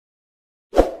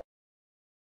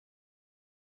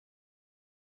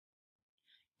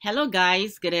Hello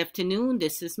guys, good afternoon.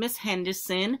 This is Miss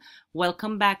Henderson.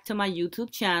 Welcome back to my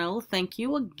YouTube channel. Thank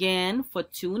you again for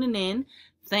tuning in.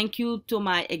 Thank you to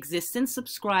my existing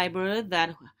subscriber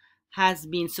that has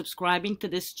been subscribing to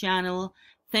this channel.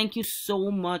 Thank you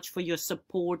so much for your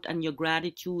support and your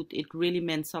gratitude. It really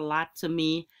means a lot to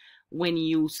me when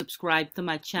you subscribe to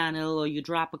my channel or you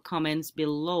drop a comments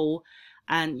below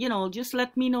and just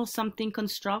let me know something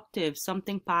constructive,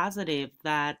 something positive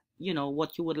that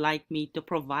what you would like me to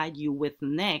provide you with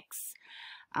next.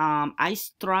 I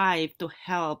strive to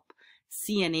help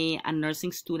CNA and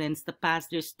nursing students to pass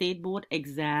their state board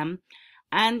exam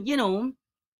and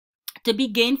to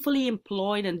be gainfully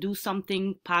employed and do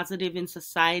something positive in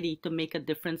society to make a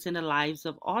difference in the lives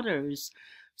of others.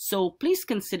 So please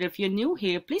consider, if you're new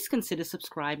here, please consider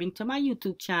subscribing to my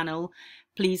YouTube channel.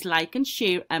 Please like and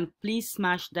share, and please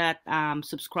smash that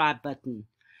subscribe button.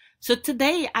 So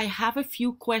today I have a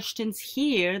few questions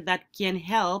here that can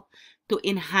help to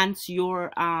enhance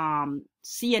your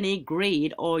CNA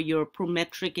grade or your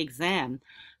prometric exam.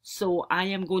 So I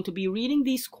am going to be reading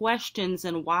these questions,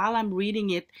 and while I'm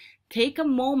reading it, take a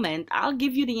moment. I'll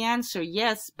give you the answer,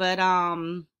 yes, but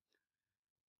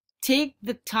take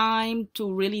the time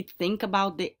to really think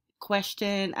about the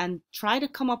question and try to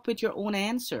come up with your own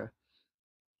answer.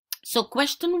 So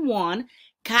question 1,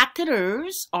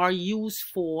 catheters are used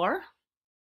for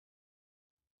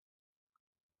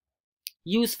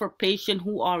patients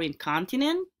who are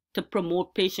incontinent, to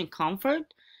promote patient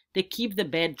comfort, to keep the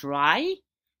bed dry,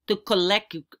 to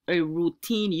collect a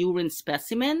routine urine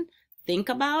specimen. Think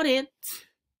about it.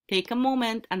 Take a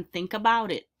moment and think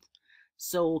about it.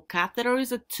 So catheter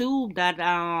is a tube that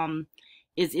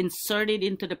is inserted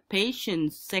into the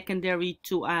patient secondary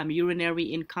to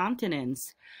urinary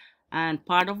incontinence. And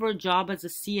part of our job as a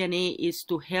CNA is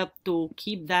to help to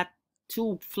keep that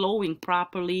tube flowing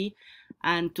properly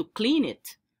and to clean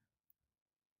it.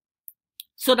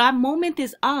 So that moment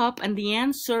is up, and the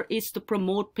answer is to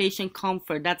promote patient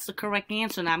comfort. That's the correct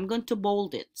answer, and I'm going to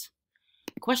bold it.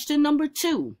 Question number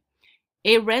 2.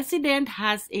 A resident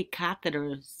has a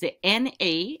catheter. The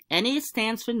NA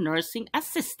stands for nursing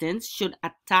assistant, should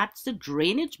attach the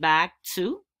drainage bag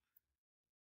to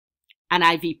an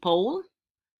IV pole,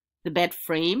 the bed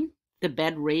frame, the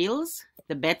bed rails,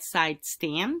 the bedside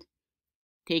stand.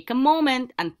 Take a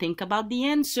moment and think about the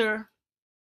answer.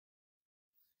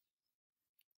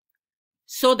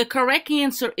 So the correct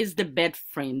answer is the bed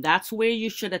frame. That's where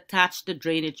you should attach the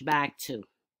drainage bag to.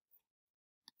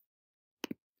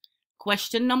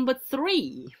 Question number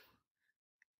 3.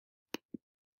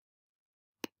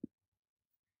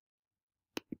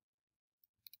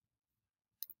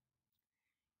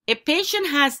 A patient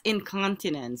has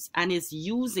incontinence and is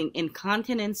using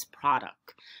incontinence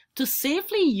product. To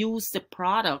safely use the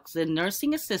products, the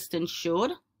nursing assistant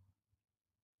should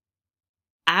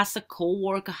ask a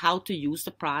coworker how to use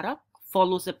the product,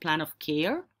 follow the plan of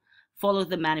care, follow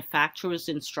the manufacturer's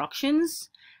instructions,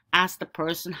 ask the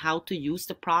person how to use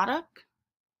the product.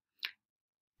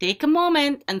 Take a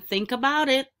moment and think about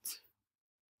it.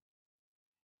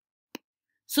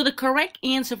 So the correct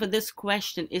answer for this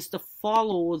question is to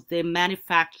follow the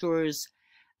manufacturer's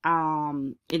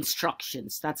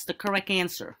instructions. That's the correct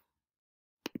answer.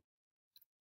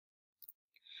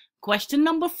 Question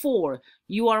number 4.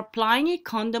 You are applying a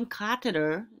condom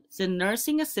catheter. The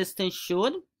nursing assistant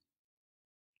should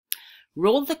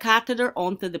roll the catheter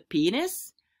onto the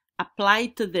penis, apply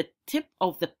to the tip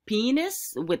of the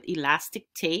penis with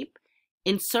elastic tape,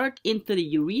 insert into the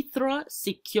urethra,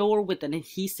 secure with an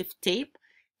adhesive tape.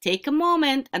 Take a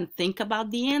moment and think about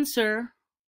the answer.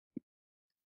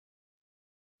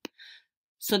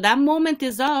 So that moment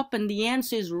is up, and the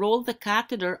answer is roll the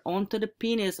catheter onto the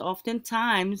penis.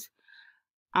 Oftentimes,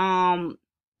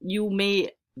 you may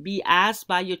be asked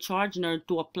by your charge nurse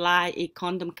to apply a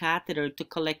condom catheter to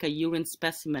collect a urine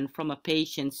specimen from a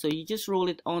patient. So you just roll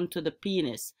it onto the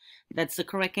penis. That's the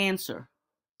correct answer.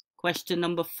 Question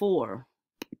number 4.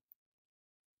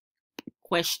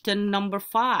 Question number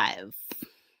 5.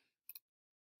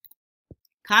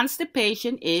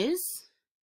 Constipation is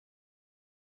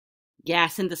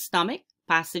gas in the stomach,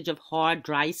 passage of hard,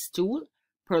 dry stool,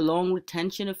 prolonged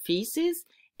retention of feces,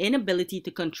 inability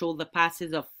to control the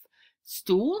passage of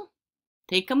stool.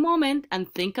 Take a moment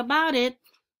and think about it.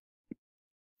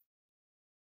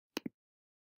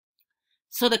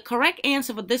 So the correct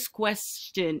answer for this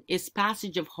question is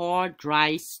passage of hard,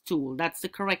 dry stool. That's the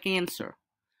correct answer.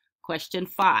 Question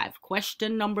 5.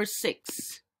 Question number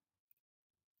 6.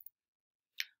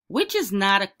 Which is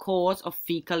not a cause of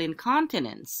fecal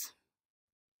incontinence?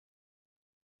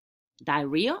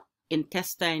 Diarrhea,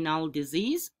 intestinal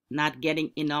disease, not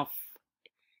getting enough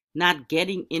not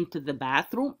getting into the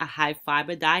bathroom, a high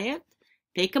fiber diet?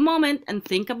 Take a moment and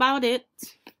think about it.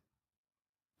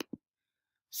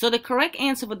 So the correct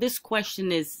answer for this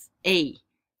question is A.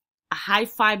 A high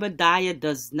fiber diet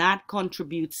does not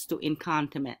contribute to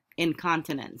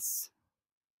incontinence.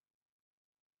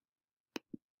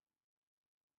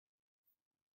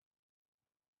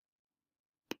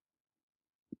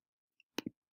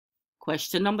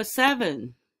 Question number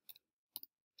 7.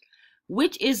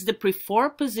 Which is the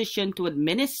preferred position to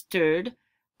administer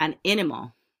an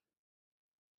enema?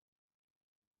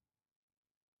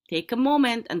 Take a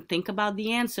moment and think about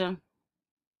the answer.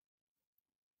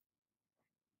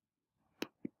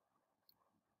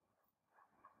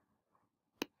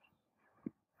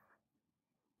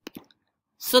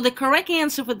 So the correct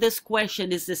answer for this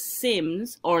question is the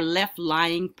Sims or left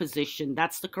lying position.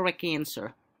 That's the correct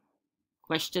answer.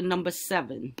 Question number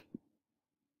 7.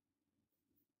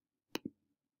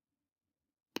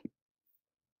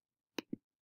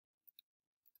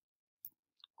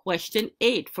 Question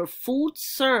 8. For food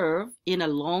served in a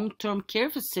long-term care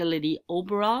facility,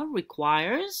 OBRA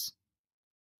requires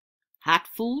hot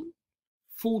food,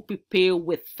 food prepared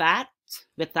with fat,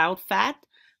 without fat,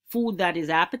 food that is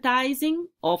appetizing,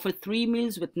 offer 3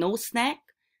 meals with no snack.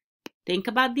 Think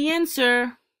about the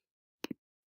answer.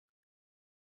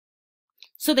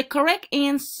 So the correct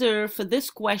answer for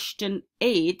this question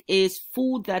 8 is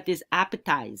food that is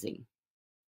appetizing.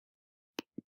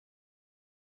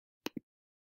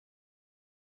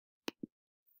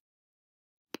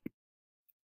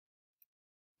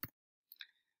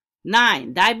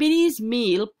 Nine, diabetes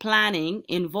meal planning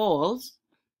involves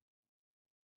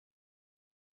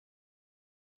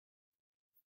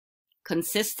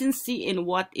consistency in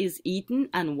what is eaten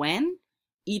and when,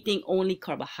 eating only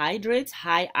carbohydrates,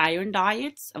 high iron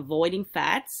diets, avoiding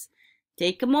fats.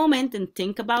 Take a moment and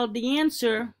think about the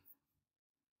answer.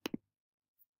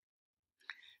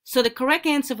 So the correct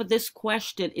answer for this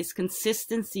question is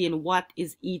consistency in what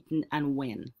is eaten and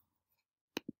when.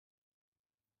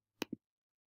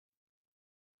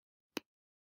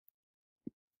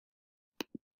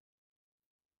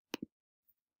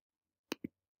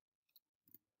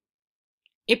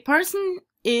 A person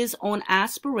is on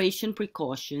aspiration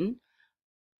precaution.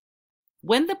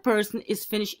 When the person is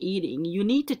finished eating, you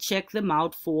need to check them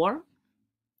out for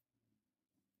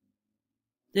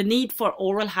the need for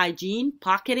oral hygiene,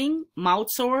 pocketing, mouth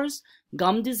sores,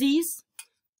 gum disease.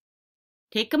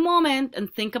 Take a moment and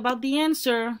think about the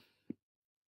answer.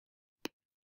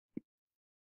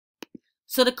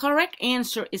 So the correct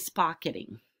answer is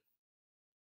pocketing.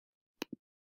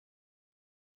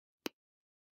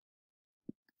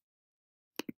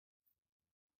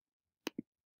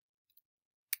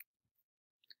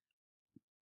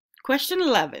 Question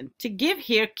 11. To give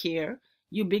hair care,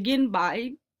 you begin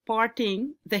by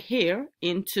parting the hair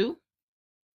into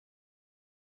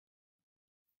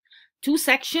 2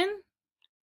 sections,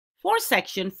 4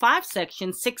 sections, 5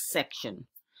 sections, 6 sections.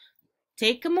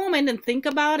 Take a moment and think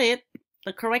about it.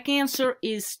 The correct answer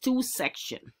is 2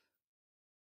 sections.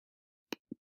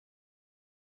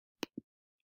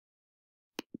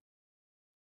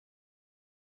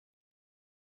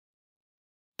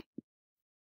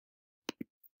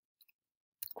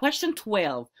 Question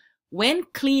 12. When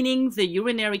cleaning the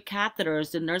urinary catheters,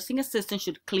 the nursing assistant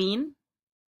should clean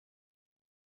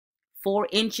 4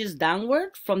 inches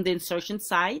downward from the insertion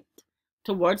site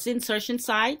towards the insertion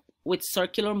site with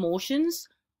circular motions,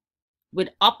 with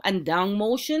up and down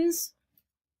motions.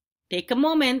 Take a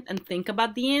moment and think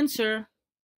about the answer.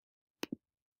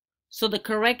 So the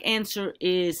correct answer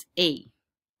is A.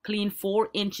 Clean 4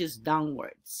 inches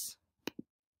downwards.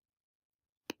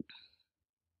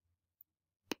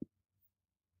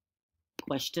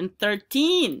 Question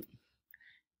 13.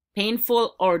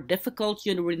 Painful or difficult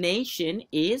urination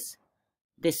is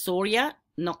dysuria,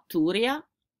 nocturia,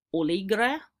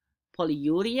 oligria,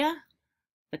 polyuria.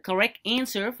 The correct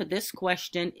answer for this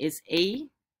question is A.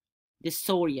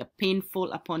 Dysuria,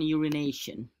 painful upon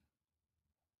urination.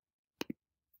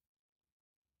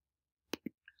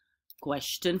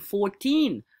 Question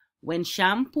 14. When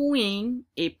shampooing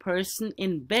a person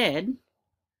in bed,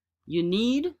 you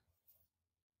need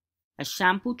a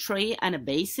shampoo tray and a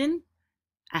basin,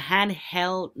 a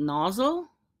handheld nozzle,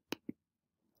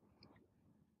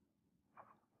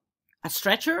 a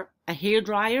stretcher, a hair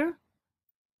dryer.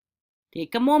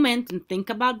 Take a moment and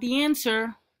think about the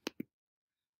answer.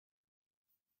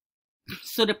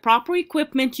 So the proper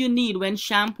equipment you need when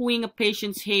shampooing a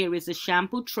patient's hair is a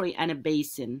shampoo tray and a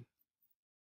basin.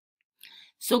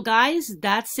 So guys,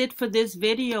 that's it for this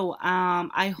video.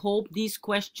 I hope these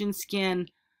questions can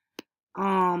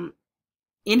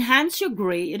enhance your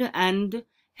grade and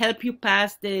help you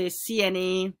pass the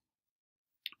CNA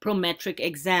Prometric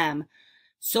exam.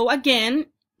 So again,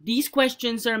 these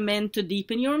questions are meant to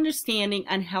deepen your understanding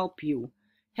and help you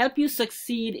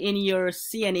succeed in your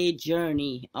CNA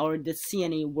journey or the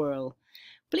CNA world.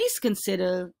 Please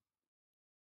consider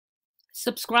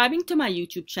subscribing to my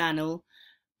YouTube channel.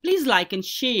 Please like and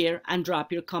share and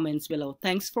drop your comments below.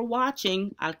 Thanks for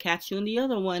watching. I'll catch you in the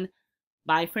other one.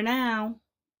 Bye for now.